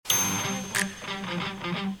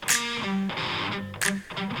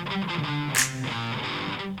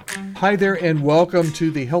Hi there, and welcome to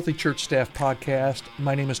the Healthy Church Staff Podcast.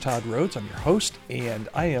 My name is Todd Rhodes. I'm your host, and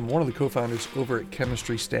I am one of the co-founders over at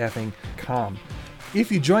chemistrystaffing.com.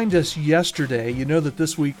 If you joined us yesterday, you know that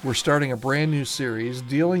this week we're starting a brand new series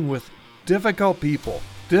dealing with difficult people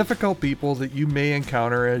that you may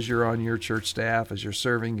encounter as you're on your church staff, as you're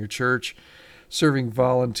serving your church, serving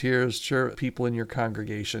volunteers, people in your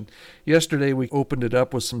congregation. Yesterday, we opened it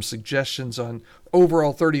up with some suggestions on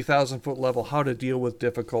overall 30,000-foot level, how to deal with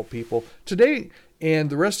difficult people. Today and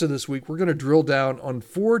the rest of this week, we're going to drill down on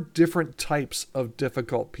 4 different types of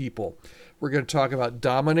difficult people. We're going to talk about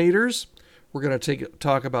dominators. We're going to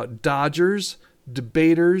talk about dodgers,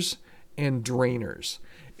 debaters, and drainers.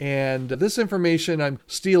 And this information I'm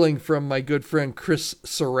stealing from my good friend Chris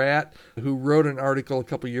Surratt, who wrote an article a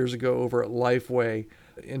couple years ago over at Lifeway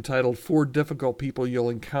entitled 4 Difficult People You'll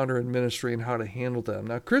Encounter in Ministry and How to Handle Them.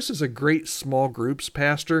 Now, Chris is a great small groups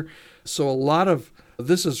pastor, so a lot of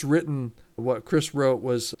this is written, what Chris wrote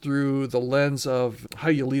was through the lens of how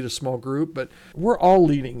you lead a small group, but we're all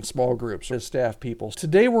leading small groups as staff people.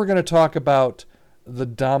 Today we're going to talk about the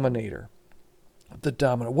dominator.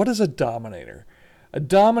 What is a dominator? A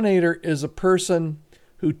dominator is a person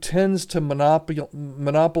who tends to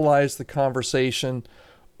monopolize the conversation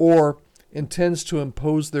or intends to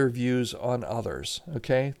impose their views on others,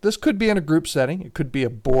 okay? This could be in a group setting. It could be a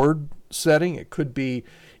board setting. It could be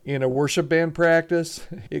in a worship band practice.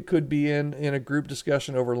 It could be in a group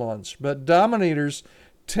discussion over lunch. But dominators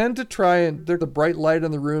tend to they're the bright light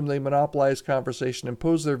in the room. They monopolize conversation,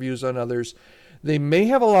 impose their views on others. They may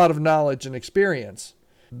have a lot of knowledge and experience.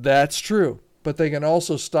 That's true. But they can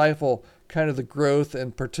also stifle kind of the growth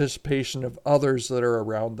and participation of others that are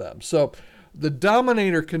around them. So the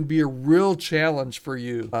dominator can be a real challenge for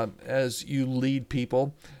you as you lead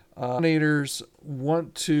people. Dominators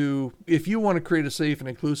if you want to create a safe and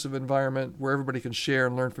inclusive environment where everybody can share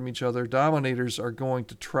and learn from each other, dominators are going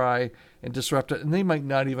to try and disrupt it, and they might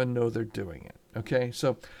not even know they're doing it. Okay,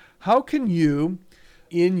 so how can you,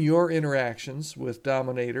 in your interactions with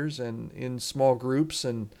dominators and in small groups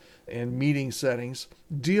and meeting settings,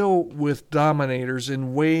 deal with dominators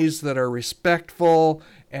in ways that are respectful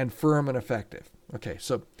and firm and effective? Okay,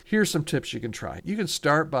 so here's some tips you can try. You can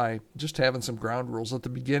start by just having some ground rules. At the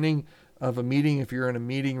beginning of a meeting, if you're in a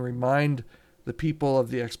meeting, remind the people of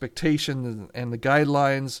the expectation and the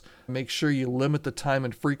guidelines. Make sure you limit the time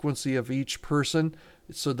and frequency of each person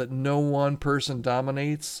so that no one person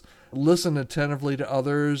dominates. Listen attentively to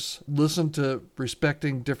others. Listen to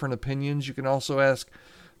respecting different opinions. You can also ask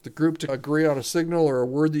the group to agree on a signal or a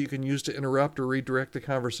word that you can use to interrupt or redirect the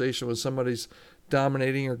conversation when somebody's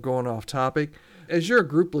dominating or going off topic. As you're a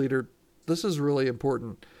group leader, this is really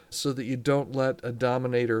important so that you don't let a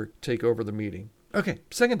dominator take over the meeting. Okay,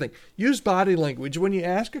 second thing, use body language. When you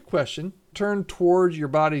ask a question, turn towards your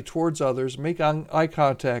body towards others, make eye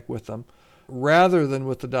contact with them rather than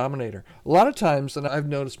with the dominator. A lot of times, and I've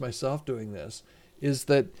noticed myself doing this, is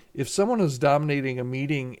that if someone is dominating a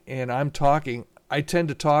meeting and I'm talking, I tend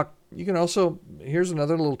to talk. You can also, here's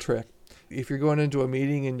another little trick. If you're going into a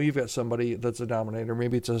meeting and you've got somebody that's a dominator,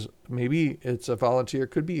 maybe it's a volunteer,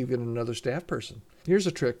 could be even another staff person. Here's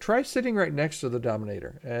a trick. Try sitting right next to the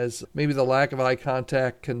dominator, as maybe the lack of eye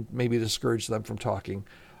contact can maybe discourage them from talking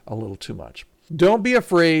a little too much. Don't be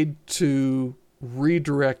afraid to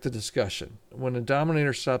redirect the discussion. When a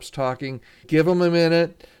dominator stops talking, give them a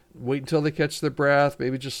minute, wait until they catch their breath,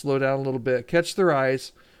 maybe just slow down a little bit, catch their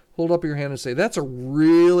eyes, hold up your hand and say, that's a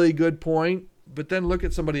really good point, but then look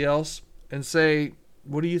at somebody else and say,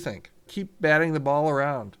 what do you think? Keep batting the ball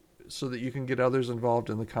around so that you can get others involved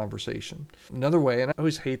in the conversation. Another way, and I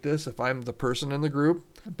always hate this if I'm the person in the group,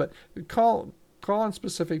 but call on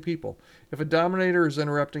specific people. If a dominator is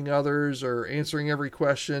interrupting others or answering every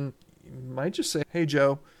question, you might just say, hey,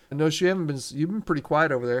 Joe, I notice you've been pretty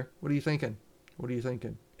quiet over there. What are you thinking?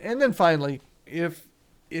 And then finally, if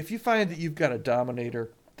you find that you've got a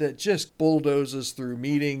dominator that just bulldozes through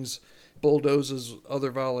meetings, bulldozes other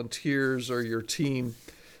volunteers or your team,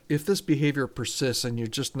 if this behavior persists and you're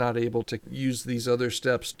just not able to use these other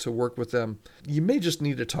steps to work with them, you may just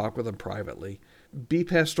need to talk with them privately. Be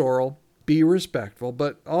pastoral, be respectful,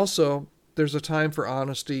 but also there's a time for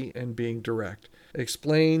honesty and being direct.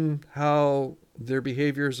 Explain how their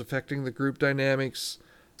behavior is affecting the group dynamics,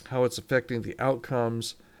 how it's affecting the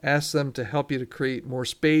outcomes. Ask them to help you to create more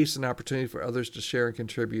space and opportunity for others to share and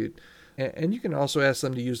contribute. And you can also ask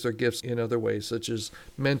them to use their gifts in other ways, such as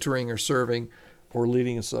mentoring or serving or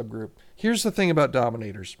leading a subgroup. Here's the thing about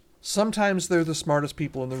dominators. Sometimes they're the smartest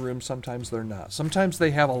people in the room, sometimes they're not. Sometimes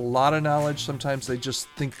they have a lot of knowledge, sometimes they just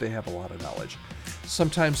think they have a lot of knowledge.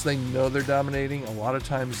 Sometimes they know they're dominating, a lot of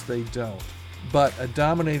times they don't. but a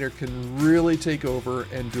Dominator can really take over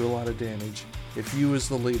and do a lot of damage if you as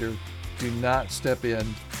the leader do not step in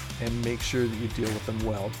and make sure that you deal with them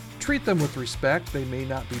well. Treat them with respect. They may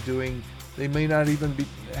not even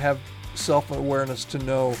have self-awareness to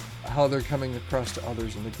know how they're coming across to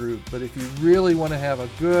others in the group. But if you really want to have a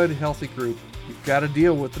good, healthy group, you've got to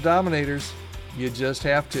deal with the Dominators. You just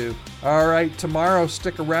have to. All right, tomorrow,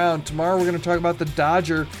 stick around. Tomorrow we're going to talk about the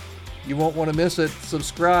Dodger. You won't want to miss it.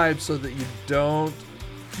 Subscribe so that you don't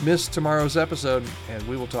miss tomorrow's episode, and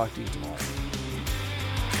we will talk to you tomorrow.